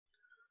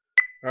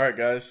Alright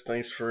guys,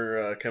 thanks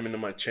for coming to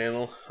my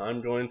channel.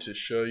 I'm going to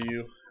show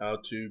you how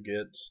to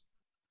get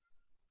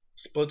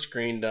split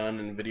screen done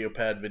in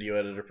VideoPad Video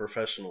Editor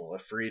Professional, a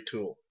free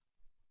tool.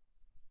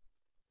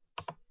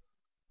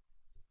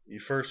 You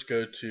first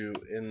go to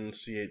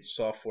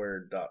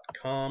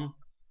nchsoftware.com,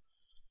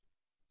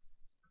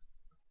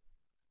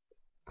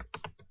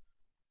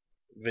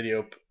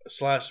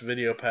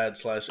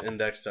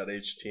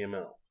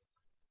 /videopad/index.html.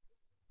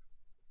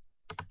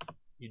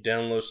 You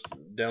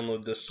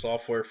download this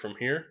software from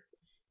here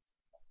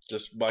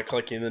just by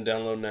clicking the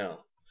download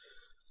now.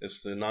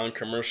 It's the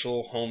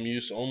non-commercial home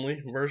use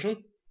only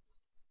version.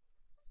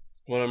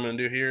 What I'm going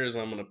to do here is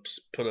I'm going to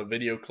put a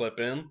video clip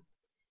in,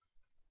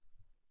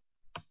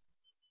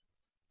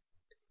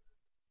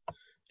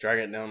 drag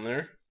it down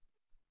there,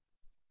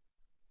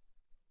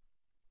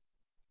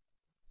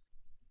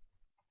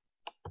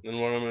 then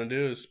what I'm going to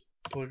do is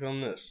click on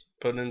this,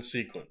 put in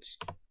sequence.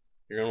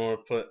 You're going to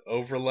want to put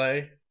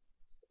overlay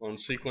on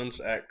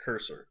sequence at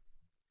cursor.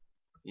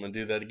 I'm going to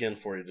do that again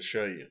for you to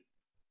show you.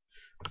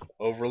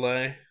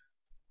 Overlay,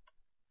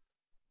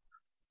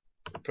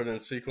 put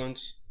in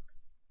sequence,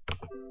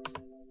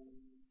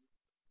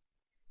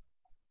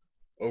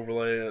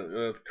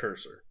 overlay at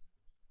cursor.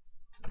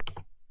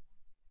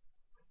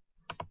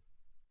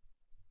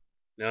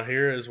 Now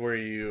here is where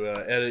you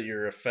edit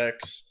your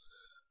effects,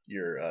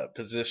 your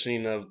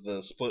positioning of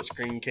the split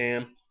screen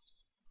cam,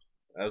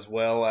 as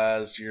well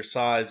as your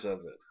size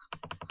of it.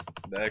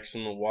 The X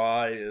and the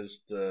Y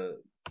is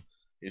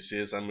you see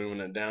as I'm moving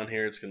it down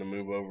here, it's going to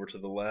move over to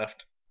the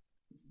left.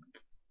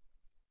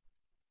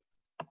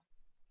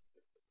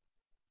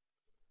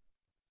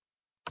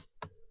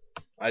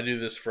 I do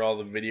this for all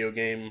the video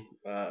game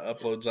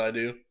uploads I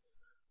do.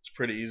 It's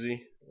pretty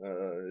easy.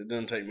 It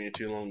didn't take me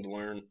too long to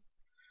learn.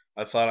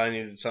 I thought I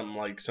needed something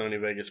like Sony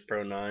Vegas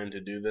Pro 9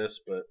 to do this,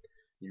 but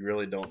you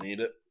really don't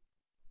need it.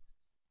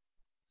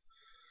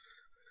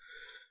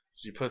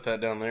 So you put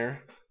that down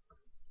there.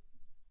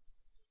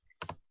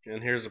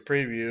 And here's a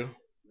preview.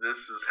 This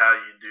is how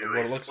you do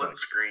a split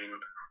screen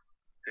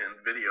in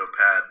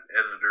VideoPad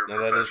Editor Now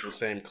that is the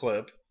same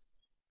clip.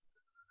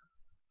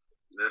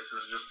 This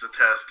is just a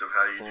test of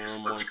how you do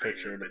split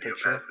screen in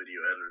VideoPad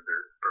Video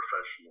Editor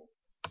Professional.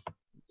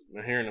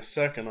 Now here in a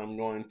second I'm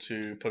going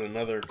to put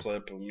another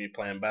clip of me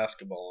playing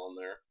basketball on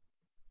there.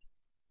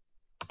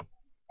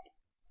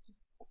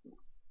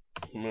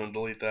 I'm going to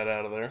delete that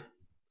out of there.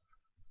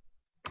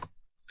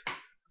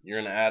 You're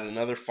going to add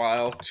another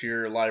file to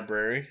your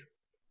library.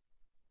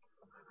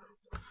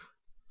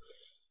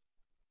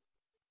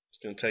 It's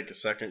going to take a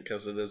second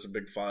because it is a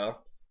big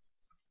file.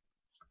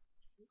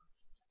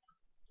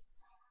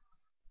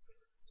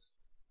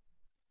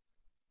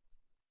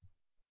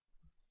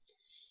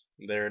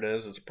 There it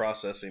is. It's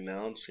processing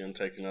now. It's going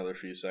to take another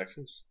few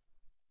seconds.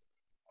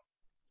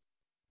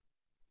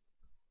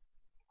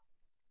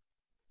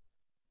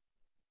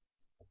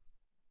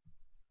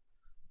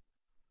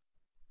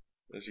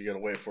 As you got to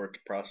wait for it to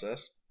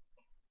process.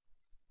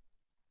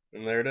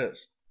 And there it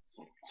is.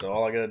 So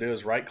all I got to do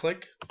is right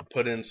click,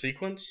 put in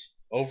sequence,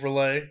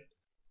 overlay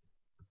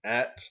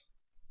at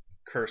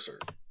cursor.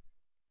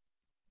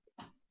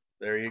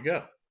 There you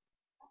go.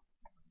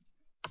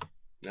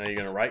 Now you're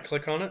going to right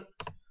click on it,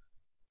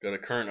 go to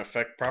current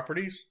effect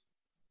properties,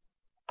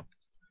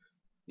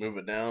 move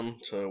it down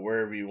to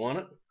wherever you want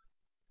it.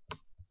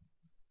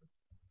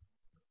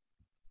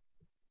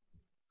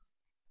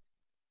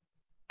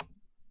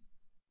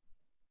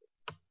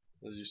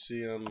 As you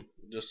see, I'm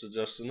just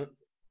adjusting it.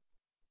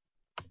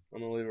 I'm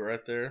going to leave it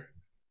right there.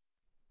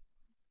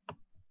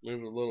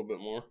 Move it a little bit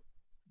more.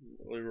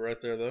 Leave it right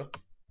there though.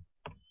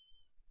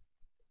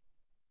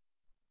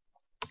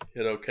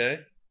 Hit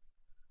OK.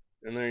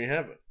 And there you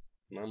have it.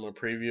 And I'm going to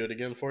preview it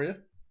again for you.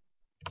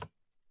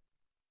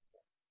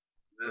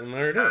 And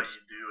there it is. How you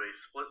do a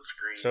split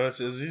screen. So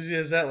it's as easy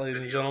as that, ladies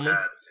and gentlemen.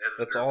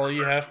 That's all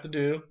you have to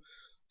do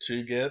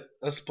to get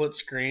a split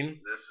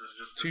screen,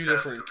 two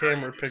different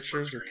camera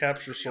pictures or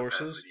capture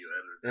sources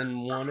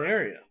in one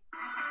area.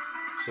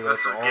 So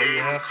that's all you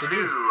have to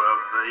do.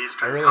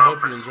 I really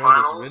hope you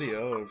enjoyed this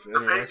video of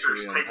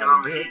introductory on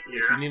how to do it.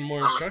 If you need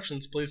more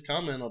instructions, please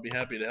comment. I'll be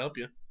happy to help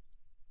you.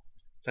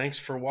 Thanks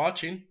for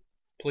watching.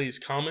 Please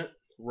comment,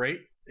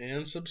 rate,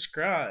 and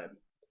subscribe.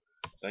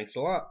 Thanks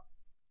a lot.